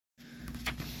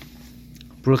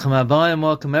Bruchim Haba and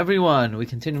welcome everyone. We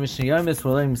continue Mishnah Yomis.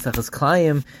 We're learning Mesechus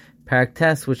Klayim, Parak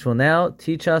Tes, which will now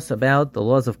teach us about the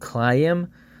laws of Klayim,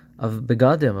 of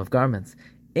Begadim, of garments.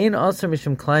 Ein Aser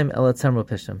Mishum Klayim El Tzemro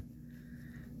Pishtim.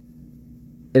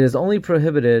 It is only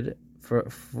prohibited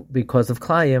because of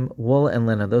Klayim, wool and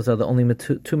linen. Those are the only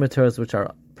two materials which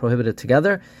are prohibited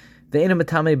together. Ve'ena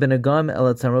Matame Benagam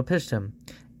El Tzemro Pishtim.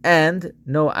 And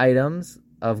no items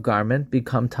of garment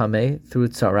become Tameh through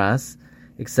Tzaras,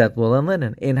 except wool and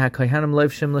linen. In HaKohanim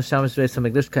Loivshim L'Shamish Beis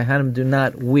HaMikdash, Kohanim do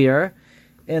not wear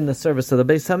in the service of the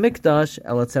Beis HaMikdash,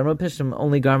 El Tzemro Pishtim,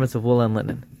 only garments of wool and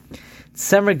linen.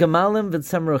 Tzemer Gemalim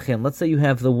v'Tzemer Ruchim. Let's say you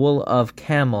have the wool of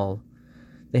camel,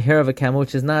 the hair of a camel,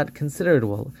 which is not considered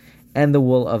wool, and the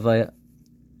wool of a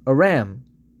ram,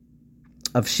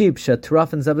 of sheep,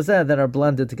 Sheturaf and Zabazeh, that are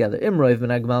blended together. Imroiv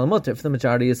v'Nagmal Mutter. If the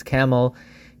majority is camel,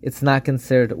 it's not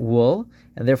considered wool,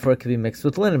 and therefore it can be mixed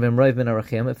with linen.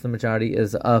 If the majority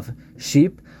is of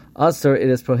sheep, Asr, it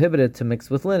is prohibited to mix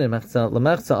with linen.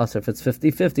 Asr, if it's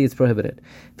 50-50, it's prohibited.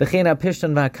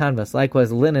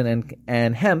 Likewise, linen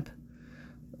and hemp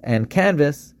and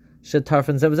canvas, Shetarf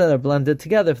and Zebazeh, are blended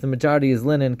together. If the majority is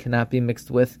linen, cannot be mixed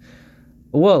with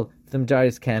wool. If the majority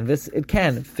is canvas, it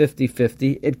can.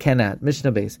 50-50, it cannot.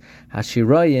 Mishnah base.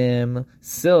 Hashirayim,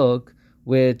 silk,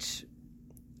 which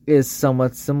is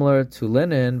somewhat similar to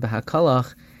linen,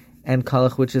 b'hakalach, and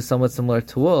kalach, which is somewhat similar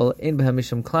to wool, in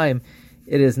b'hamishum klaim,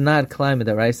 it is not klaim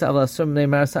d'oraisa, aval asur m'nei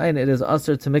marasayin, it is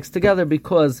asur to mix together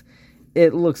because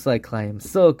it looks like klaim.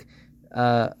 Silk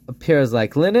appears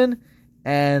like linen,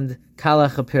 and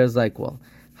kalach appears like wool.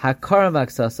 Hakaram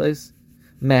v'aksasos,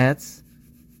 mats,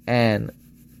 and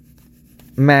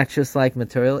mattress-like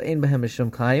material, in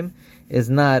b'hamishum klaim, is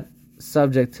not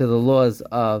subject to the laws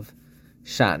of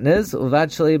shatnez,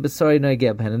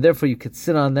 and therefore you could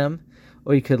sit on them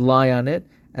or you could lie on it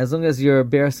as long as your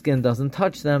bare skin doesn't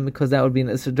touch them, because that would be an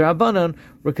Isser D'Rabbanan.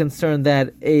 We're concerned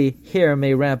that a hair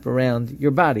may wrap around your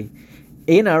body.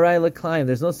 Ein aray l'klayim,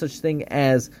 there's no such thing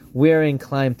as wearing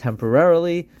klayim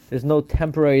temporarily. There's no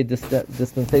temporary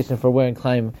dispensation for wearing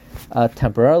klayim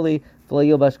temporarily. So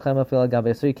you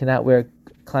cannot wear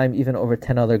klayim even over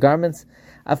 10 other garments.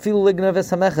 Even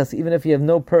if you have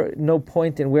no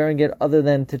point in wearing it other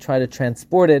than to try to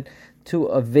transport it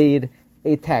to evade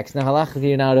a tax. Now, halachically,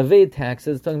 you're not evade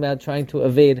taxes. It's talking about trying to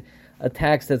evade a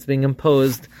tax that's being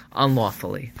imposed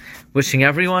unlawfully. Wishing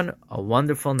everyone a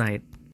wonderful night.